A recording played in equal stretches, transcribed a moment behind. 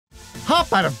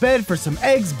hop out of bed for some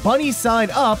eggs bunny side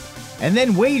up, and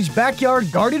then wage backyard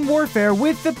garden warfare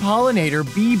with the Pollinator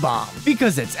Beebom,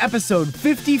 because it's episode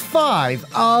 55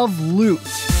 of Loot.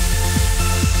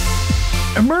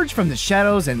 Emerge from the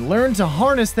shadows and learn to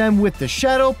harness them with the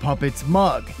Shadow Puppets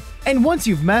mug. And once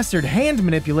you've mastered hand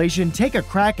manipulation, take a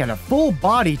crack at a full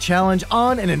body challenge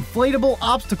on an inflatable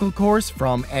obstacle course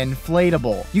from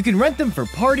Inflatable. You can rent them for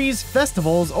parties,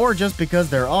 festivals, or just because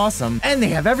they're awesome, and they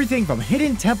have everything from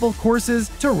hidden temple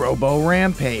courses to Robo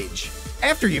Rampage.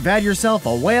 After you've had yourself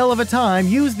a whale of a time,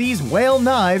 use these whale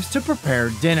knives to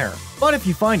prepare dinner. But if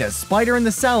you find a spider in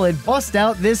the salad, bust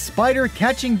out this spider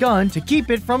catching gun to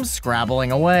keep it from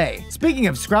scrabbling away. Speaking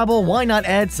of Scrabble, why not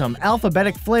add some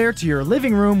alphabetic flair to your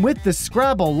living room with the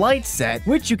Scrabble Light Set,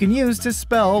 which you can use to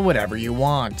spell whatever you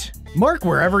want. Mark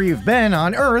wherever you've been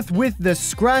on Earth with the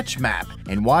Scratch Map,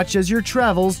 and watch as your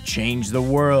travels change the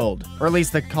world. Or at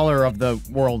least the color of the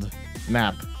world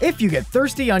map. If you get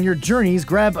thirsty on your journeys,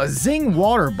 grab a Zing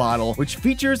water bottle, which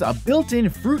features a built-in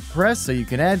fruit press so you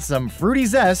can add some fruity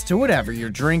zest to whatever you're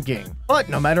drinking. But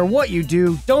no matter what you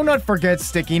do, do not forget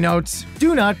sticky notes.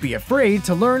 Do not be afraid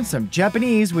to learn some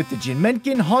Japanese with the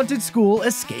Jimenken Haunted School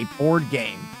escape board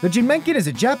game. The Jimenken is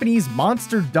a Japanese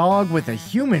monster dog with a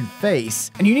human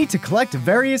face, and you need to collect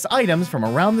various items from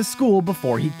around the school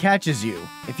before he catches you.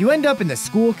 If you end up in the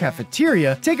school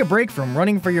cafeteria, take a break from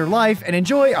running for your life and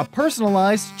enjoy a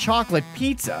personalized chocolate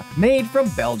pizza made from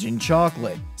Belgian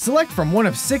chocolate. Select from one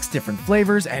of 6 different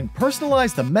flavors and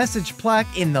personalize the message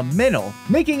plaque in the middle,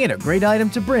 making it a great item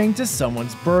to bring to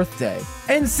someone's birthday.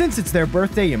 And since it's their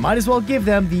birthday, you might as well give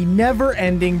them the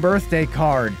never-ending birthday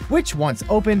card, which once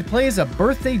opened plays a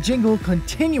birthday jingle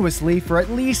continuously for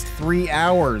at least 3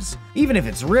 hours, even if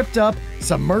it's ripped up,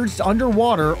 submerged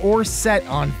underwater, or set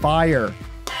on fire.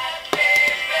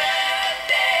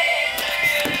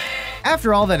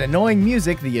 After all that annoying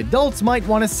music, the adults might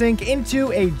want to sink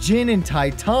into a gin and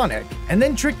Titonic, and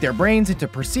then trick their brains into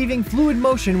perceiving fluid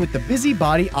motion with the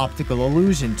BusyBody Optical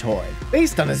illusion toy.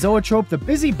 Based on a zoetrope, the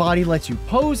BusyBody lets you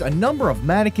pose a number of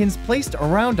mannequins placed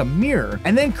around a mirror,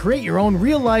 and then create your own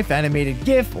real-life animated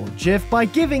GIF or GIF by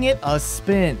giving it a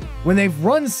spin. When they've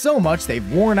run so much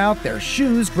they've worn out their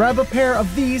shoes, grab a pair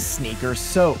of these sneaker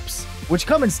soaps, which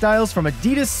come in styles from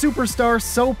Adidas Superstar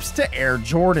soaps to Air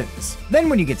Jordans. Then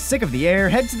when you get sick of the air,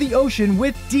 head to the ocean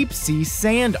with Deep Sea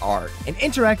Sand Art, an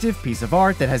interactive piece of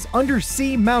art that has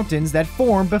undersea mountains that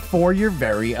form before your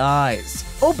very eyes.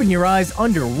 Open your eyes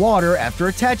underwater after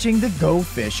attaching the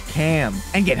GoFish Cam,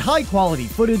 and get high-quality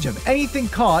footage of anything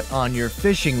caught on your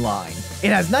fishing line.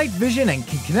 It has night vision and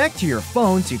can connect to your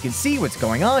phone so you can see what's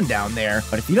going on down there,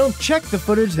 but if you don't check the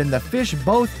footage, then the fish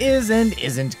both is and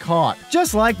isn't caught.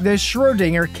 Just like this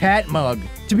Schrodinger cat mug.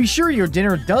 To be sure your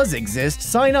dinner does exist,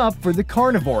 sign up for the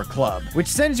Carnivore Club, which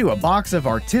sends you a box of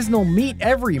artisanal meat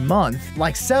every month,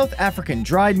 like South African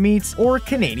dried meats or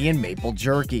Canadian maple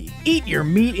jerky. Eat your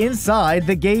meat inside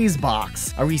the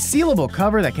Gazebox, a resealable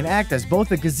cover that can act as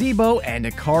both a gazebo and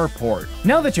a carport.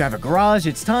 Now that you have a garage,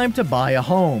 it's time to buy a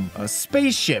home, a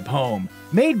spaceship home.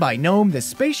 Made by NOEM, the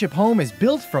Spaceship home is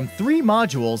built from 3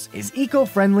 modules, is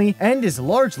eco-friendly, and is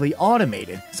largely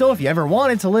automated. So if you ever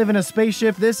wanted to live in a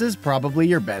spaceship, this is probably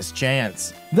your best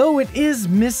chance. Though it is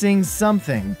missing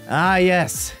something. Ah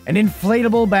yes, an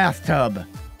inflatable bathtub.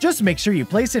 Just make sure you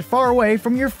place it far away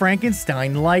from your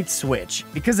Frankenstein light switch,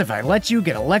 because if I let you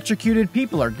get electrocuted,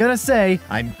 people are gonna say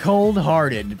I'm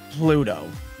cold-hearted,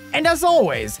 Pluto. And as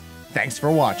always, thanks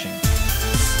for watching.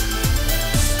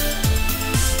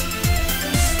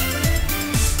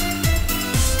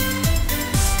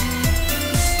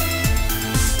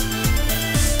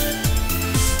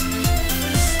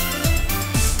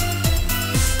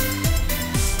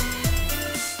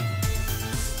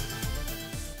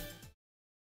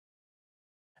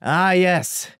 Ah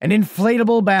yes, an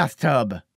inflatable bathtub.